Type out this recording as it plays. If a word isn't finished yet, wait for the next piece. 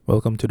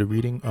Welcome to the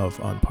reading of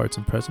On Parts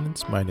and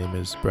Precedents. My name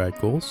is Brad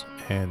Goals,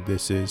 and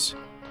this is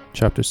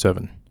Chapter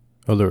 7,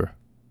 Allure.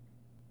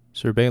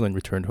 Sir Balin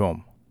returned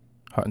home,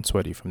 hot and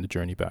sweaty from the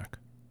journey back.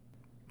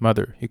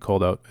 "Mother," he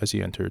called out as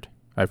he entered,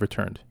 "I've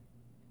returned."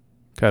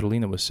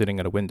 Catalina was sitting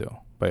at a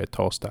window by a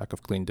tall stack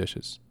of clean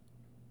dishes.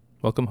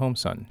 "Welcome home,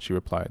 son," she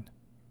replied.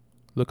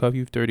 "Look how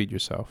you've dirtied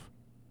yourself."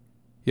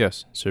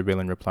 "Yes," Sir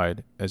Balin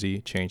replied as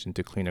he changed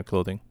into cleaner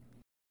clothing.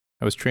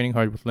 "I was training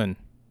hard with Lynn."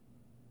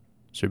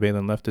 Sir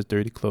Balin left his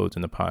dirty clothes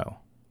in the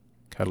pile.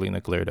 Catalina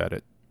glared at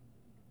it.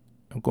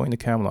 "I'm going to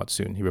Camelot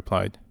soon," he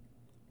replied.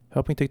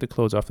 "Help me take the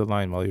clothes off the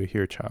line while you're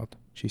here, child,"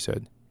 she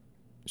said.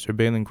 Sir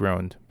Balin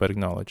groaned, but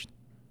acknowledged.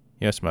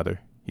 "Yes, mother,"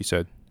 he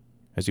said,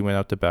 as he went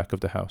out the back of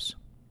the house.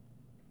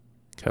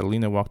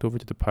 Catalina walked over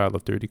to the pile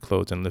of dirty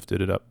clothes and lifted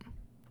it up.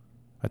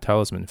 A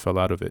talisman fell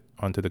out of it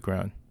onto the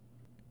ground.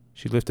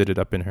 She lifted it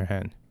up in her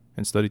hand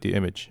and studied the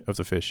image of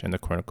the fish and the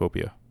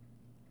cornucopia.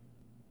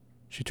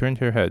 She turned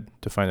her head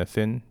to find a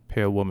thin,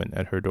 pale woman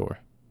at her door.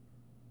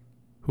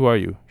 "Who are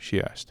you?"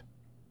 she asked.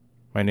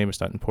 "My name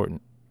is not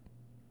important."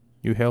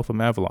 "You hail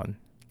from Avalon,"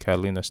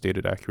 Catalina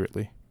stated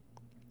accurately.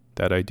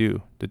 "That I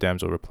do," the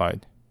damsel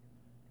replied.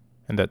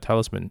 "And that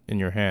talisman in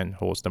your hand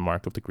holds the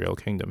mark of the Grail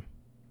Kingdom."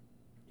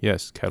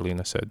 "Yes,"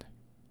 Catalina said.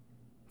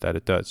 "That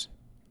it does."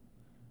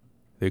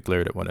 They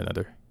glared at one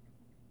another.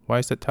 "Why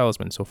is that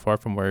talisman so far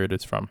from where it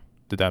is from?"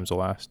 the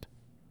damsel asked.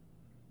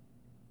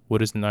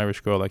 "What is an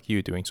Irish girl like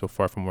you doing so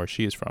far from where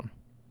she is from?"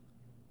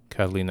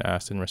 Catalina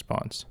asked in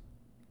response.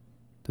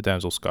 The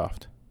damsel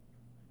scoffed.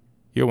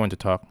 "You're one to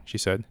talk," she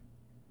said.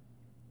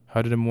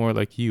 "How did a Moor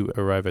like you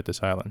arrive at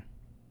this island?"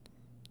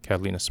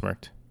 Catalina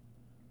smirked.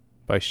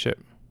 "By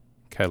ship,"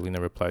 Catalina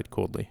replied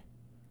coldly.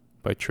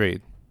 "By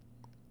trade.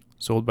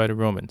 Sold by the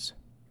Romans.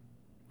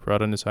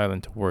 Brought on this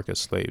island to work as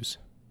slaves.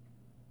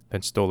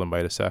 Then stolen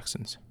by the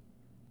Saxons."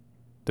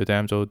 The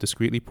damsel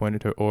discreetly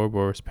pointed her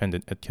Ouroboros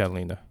pendant at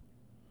Catalina.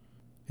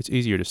 "It's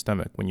easier to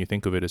stomach when you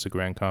think of it as a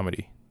grand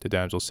comedy," the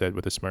damsel said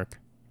with a smirk.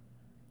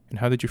 "And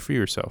how did you free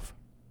yourself?"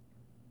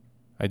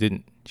 "I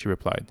didn't," she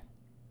replied.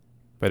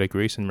 "By the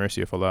grace and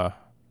mercy of Allah,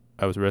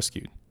 I was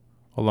rescued,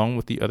 along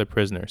with the other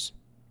prisoners,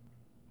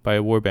 by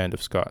a war band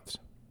of Scots.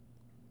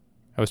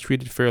 I was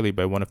treated fairly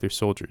by one of their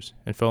soldiers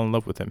and fell in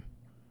love with him.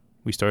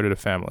 We started a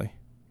family."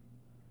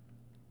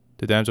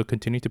 The damsel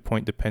continued to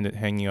point the pendant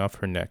hanging off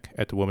her neck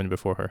at the woman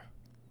before her.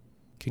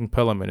 "King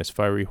Pelham and his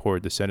fiery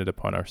horde descended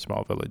upon our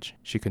small village,"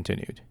 she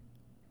continued.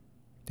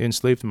 "They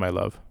enslaved my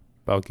love,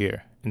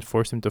 Balgeir, and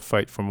forced him to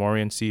fight for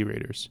Moorian sea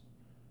raiders.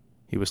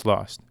 He was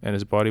lost, and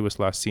his body was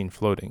last seen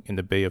floating in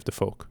the Bay of the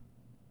Folk.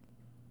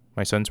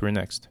 My sons were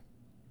next,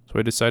 so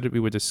I decided we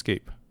would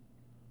escape.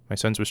 My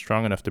sons were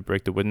strong enough to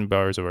break the wooden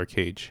bars of our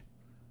cage,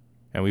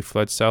 and we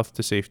fled south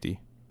to safety,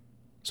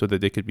 so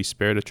that they could be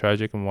spared a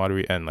tragic and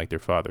watery end like their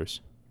fathers.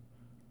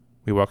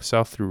 We walked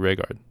south through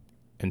Regard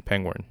and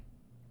Pengwern,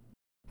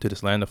 to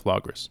this land of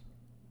Logres."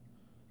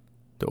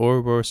 The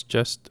Ouroboros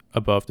just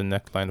above the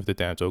neckline of the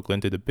damsel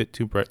glinted a bit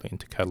too brightly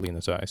into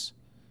Catalina's eyes,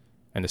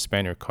 and the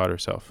Spaniard caught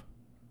herself.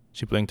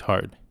 She blinked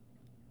hard,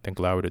 then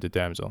glowered at the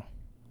damsel.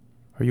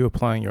 "Are you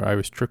applying your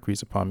Irish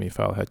trickeries upon me,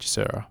 foul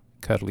hechicera?"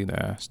 Catalina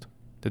asked.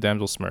 The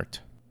damsel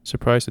smirked,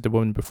 surprised that the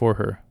woman before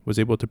her was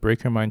able to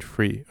break her mind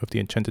free of the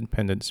enchanted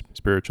pendant's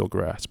spiritual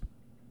grasp.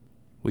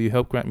 "Will you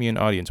help grant me an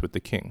audience with the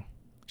king?"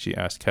 she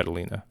asked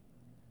Catalina.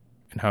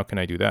 "And how can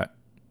I do that?"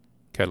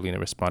 Catalina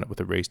responded with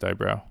a raised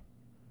eyebrow.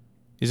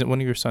 "Isn't one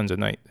of your sons a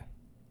knight?"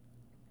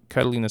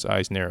 Catalina's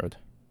eyes narrowed.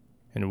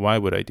 "And why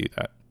would I do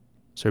that?"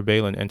 Sir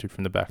Balin entered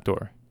from the back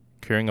door,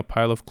 carrying a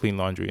pile of clean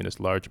laundry in his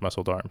large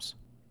muscled arms.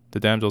 The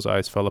damsel's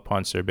eyes fell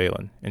upon Sir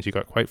Balin, and she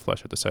got quite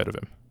flushed at the sight of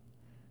him.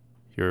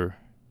 "Your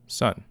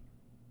son?"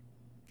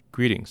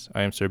 "Greetings,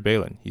 I am Sir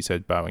Balin," he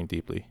said, bowing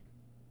deeply.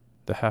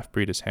 "The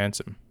half-breed is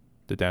handsome,"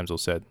 the damsel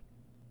said,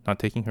 not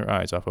taking her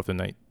eyes off of the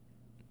knight.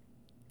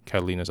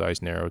 Catalina's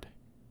eyes narrowed.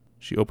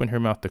 She opened her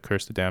mouth to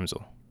curse the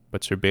damsel,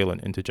 but Sir Balin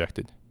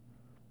interjected.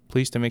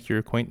 "Pleased to make your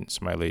acquaintance,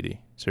 my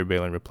lady," Sir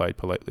Balin replied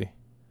politely.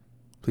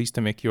 "Pleased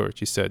to make yours,"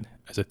 she said,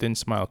 as a thin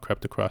smile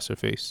crept across her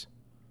face.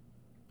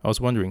 "I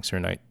was wondering, Sir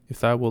Knight, if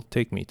thou wilt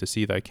take me to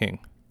see thy king.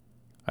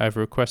 I have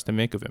a request to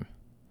make of him."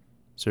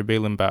 Sir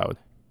Balin bowed.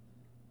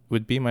 "It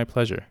would be my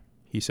pleasure,"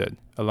 he said.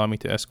 "Allow me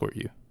to escort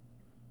you."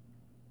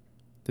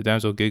 The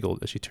damsel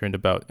giggled as she turned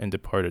about and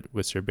departed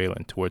with Sir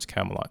Balin towards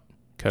Camelot.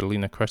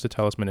 Catalina crushed the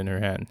talisman in her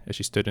hand as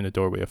she stood in the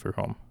doorway of her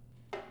home.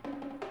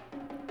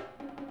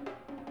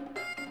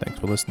 Thanks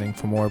for listening.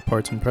 For more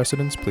Parts and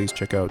Precedents, please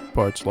check out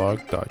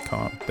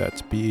bardslog.com.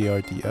 That's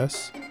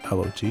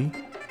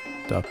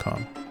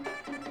BARDSLOG.com.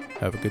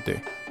 Have a good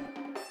day.